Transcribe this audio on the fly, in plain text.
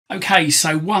Okay,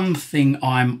 so one thing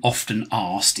I'm often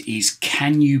asked is,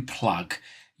 can you plug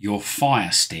your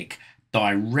Firestick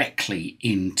directly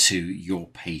into your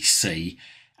PC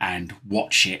and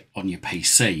watch it on your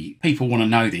PC? People want to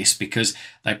know this because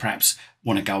they perhaps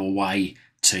want to go away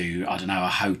to, I don't know, a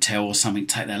hotel or something,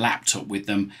 take their laptop with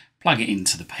them, plug it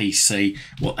into the PC.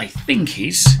 What they think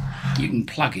is you can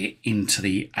plug it into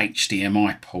the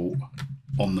HDMI port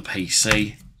on the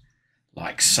PC,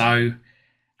 like so,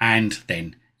 and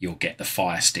then you'll get the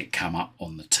Firestick come up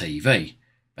on the TV.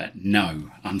 But no,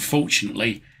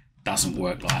 unfortunately, doesn't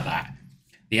work like that.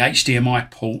 The HDMI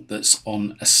port that's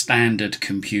on a standard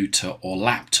computer or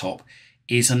laptop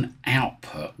is an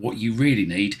output. What you really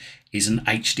need is an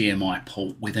HDMI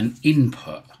port with an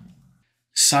input.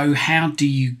 So how do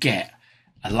you get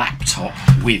a laptop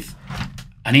with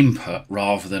an input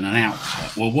rather than an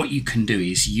output? Well, what you can do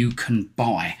is you can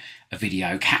buy a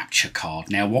video capture card.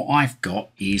 Now, what I've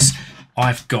got is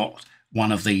I've got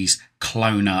one of these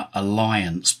Cloner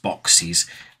Alliance boxes,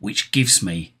 which gives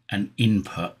me an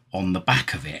input on the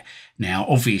back of it. Now,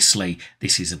 obviously,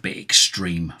 this is a bit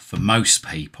extreme for most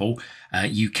people.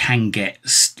 You can get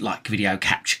like video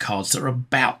capture cards that are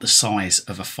about the size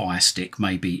of a Firestick,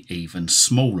 maybe even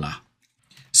smaller.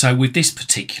 So with this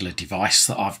particular device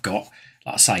that I've got,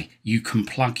 like I say, you can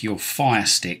plug your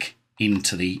Firestick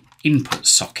into the input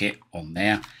socket on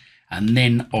there, and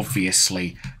then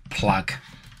obviously plug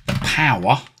the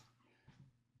power,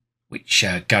 which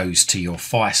goes to your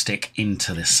Firestick,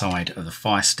 into the side of the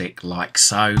Firestick like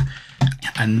so,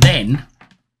 and then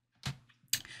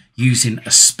using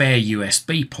a spare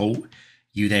USB port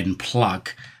you then plug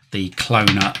the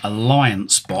Cloner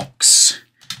Alliance box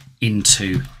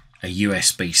into a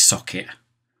USB socket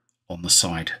on the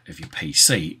side of your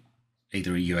PC,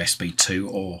 either a USB 2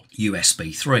 or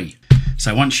USB 3.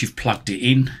 So once you've plugged it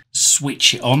in,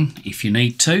 switch it on if you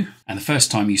need to. And the first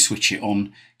time you switch it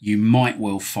on, you might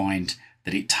well find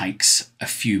that it takes a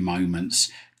few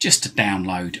moments just to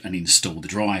download and install the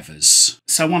drivers.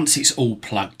 So once it's all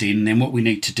plugged in, then what we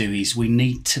need to do is we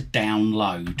need to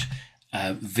download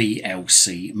a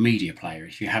VLC media player.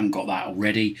 If you haven't got that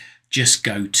already, just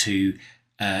go to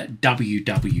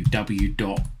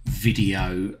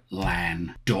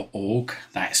www.videolan.org.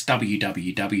 That's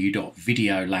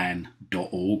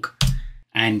www.videolan.org,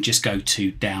 and just go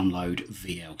to download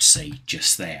VLC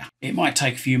just there. It might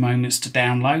take a few moments to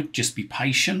download, just be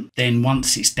patient. Then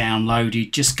once it's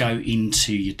downloaded, just go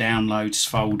into your downloads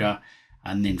folder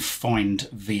and then find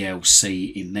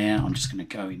VLC in there. I'm just going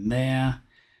to go in there,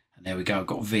 and there we go, I've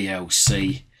got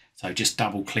VLC. So just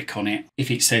double click on it.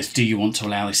 If it says, do you want to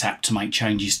allow this app to make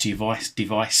changes to your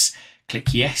device,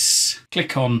 click yes.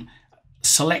 Click on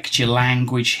select your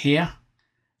language here,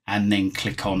 and then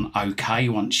click on OK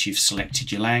once you've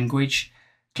selected your language.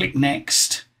 Click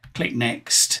next, click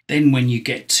next. Then when you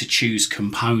get to choose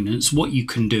components, what you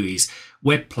can do is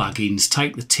web plugins,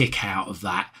 take the tick out of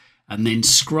that, and then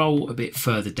scroll a bit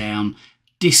further down.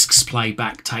 Discs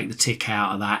playback, take the tick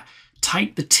out of that.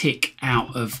 Take the tick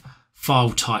out of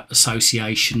file type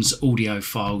associations, audio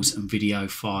files and video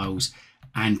files,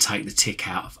 and take the tick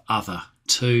out of other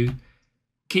two.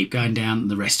 Keep going down,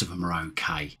 and the rest of them are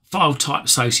okay. File type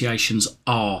associations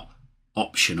are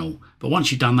optional, but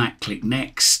once you've done that, click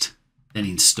next, then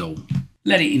install.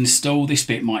 Let it install. This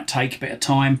bit might take a bit of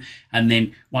time, and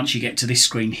then once you get to this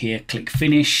screen here, click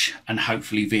finish, and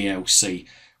hopefully VLC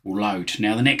will load.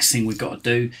 Now the next thing we've got to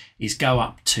do is go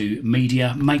up to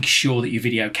media, make sure that your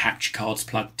video capture card's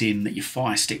plugged in, that your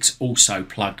Firestick's also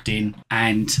plugged in,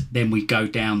 and then we go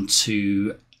down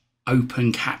to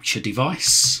open capture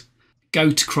device. Go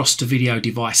to cross to video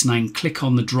device name, click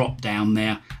on the drop down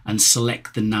there and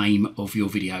select the name of your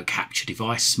video capture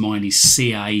device. Mine is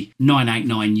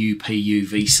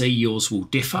CA989UPUVC, yours will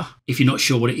differ. If you're not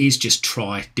sure what it is, just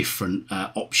try different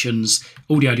options.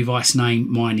 Audio device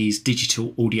name, mine is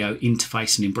digital audio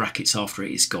interface, and in brackets after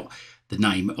it, it's got the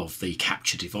name of the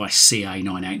capture device,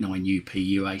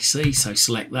 CA989UPUAC, so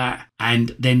select that.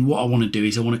 And then what I want to do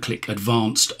is I want to click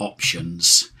advanced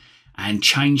options and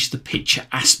change the picture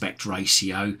aspect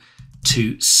ratio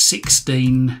to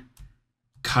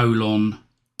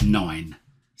 16:9.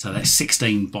 So that's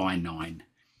 16:9.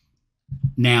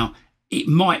 Now, it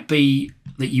might be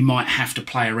that you might have to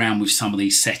play around with some of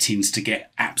these settings to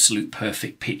get absolute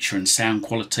perfect picture and sound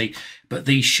quality, but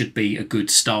these should be a good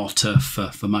starter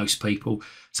for most people.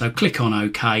 So click on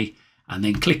OK and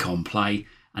then click on play,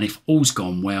 and if all's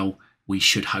gone well, we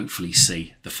should hopefully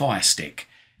see the Firestick.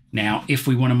 Now, if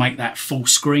we want to make that full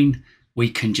screen, we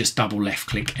can just double left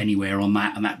click anywhere on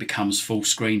that, and that becomes full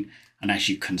screen. And as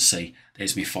you can see,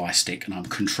 there's my Firestick, and I'm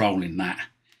controlling that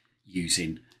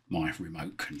using my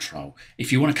remote control.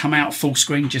 If you want to come out full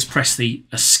screen, just press the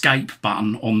escape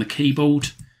button on the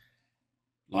keyboard,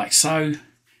 like so,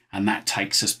 and that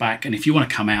takes us back. And if you want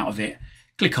to come out of it,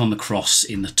 click on the cross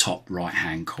in the top right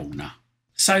hand corner.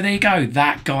 So there you go.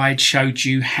 That guide showed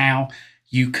you how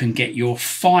you can get your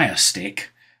Firestick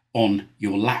on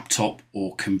your laptop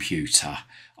or computer.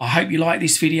 I hope you liked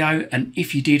this video, and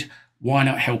if you did, why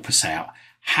not help us out?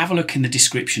 Have a look in the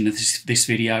description of this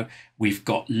video. We've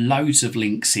got loads of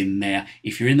links in there.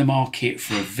 If you're in the market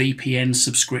for a VPN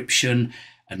subscription,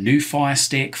 a new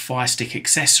Firestick, Firestick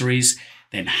accessories,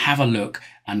 then have a look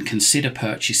and consider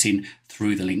purchasing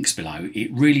through the links below.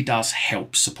 It really does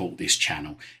help support this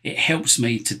channel. It helps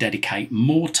me to dedicate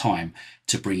more time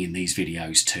to bringing these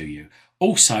videos to you.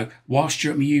 Also, whilst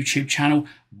you're at my YouTube channel,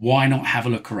 why not have a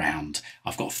look around?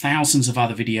 I've got thousands of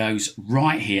other videos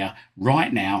right here,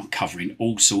 right now, covering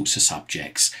all sorts of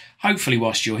subjects. Hopefully,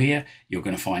 whilst you're here, you're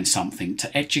going to find something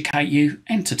to educate you,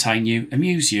 entertain you,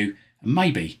 amuse you, and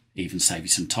maybe even save you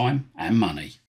some time and money.